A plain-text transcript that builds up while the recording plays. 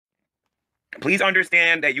Please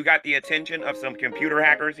understand that you got the attention of some computer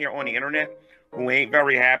hackers here on the internet who ain't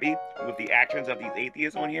very happy with the actions of these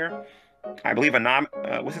atheists on here. I believe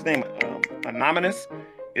what's his name? Anominus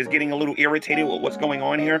is getting a little irritated with what's going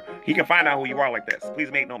on here. He can find out who you are like this.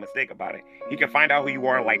 Please make no mistake about it. He can find out who you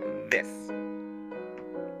are like this.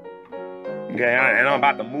 Okay, and I'm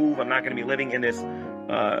about to move. I'm not going to be living in this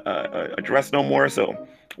address no more. So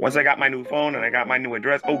once I got my new phone and I got my new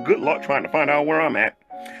address, oh, good luck trying to find out where I'm at.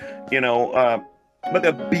 You know, but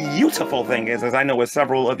the beautiful thing is I know where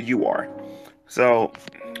several of you are. So,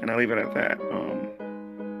 and I'll leave it at that.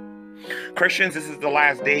 Christians, this is the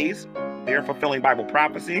last days. They're fulfilling Bible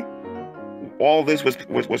prophecy. All this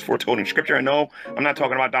was foretold in Scripture. And no, I'm not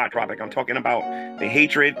talking about dot dropping. I'm talking about the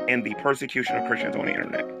hatred and the persecution of Christians on the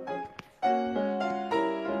internet.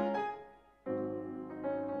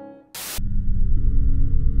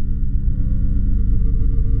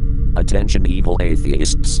 Attention evil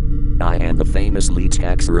atheists. I am the famous lead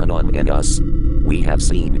taxer Anominus. We have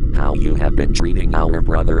seen how you have been treating our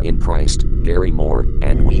brother in Christ, Gary Moore,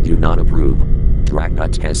 and we do not approve.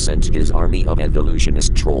 Dragnut has sent his army of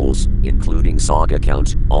evolutionist trolls, including Saga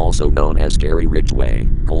Count, also known as Gary Ridgway,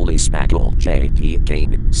 Holy Spackle, J.P.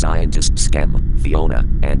 Kane, Scientist Scam, Fiona,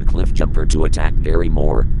 and Cliffjumper to attack Gary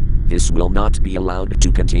Moore. This will not be allowed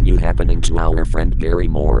to continue happening to our friend Gary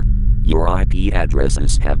Moore. Your IP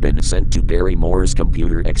addresses have been sent to Gary Moore's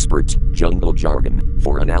computer expert, Jungle Jargon,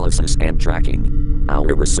 for analysis and tracking.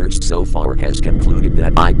 Our research so far has concluded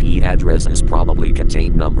that IP addresses probably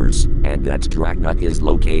contain numbers, and that Dragnut is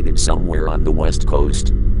located somewhere on the West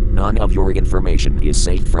Coast. None of your information is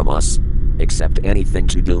safe from us, except anything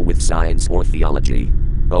to do with science or theology.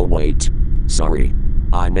 Oh wait. Sorry.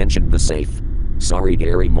 I mentioned the safe. Sorry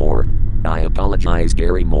Gary Moore. I apologize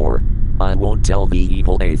Gary Moore. I won't tell the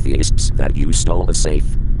evil atheists that you stole a safe.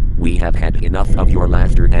 We have had enough of your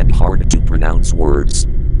laughter and hard to pronounce words.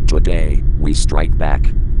 Today, we strike back.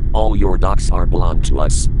 All your docs are belong to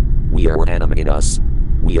us. We are Anominus.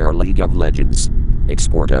 We are League of Legends.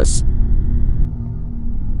 Export us.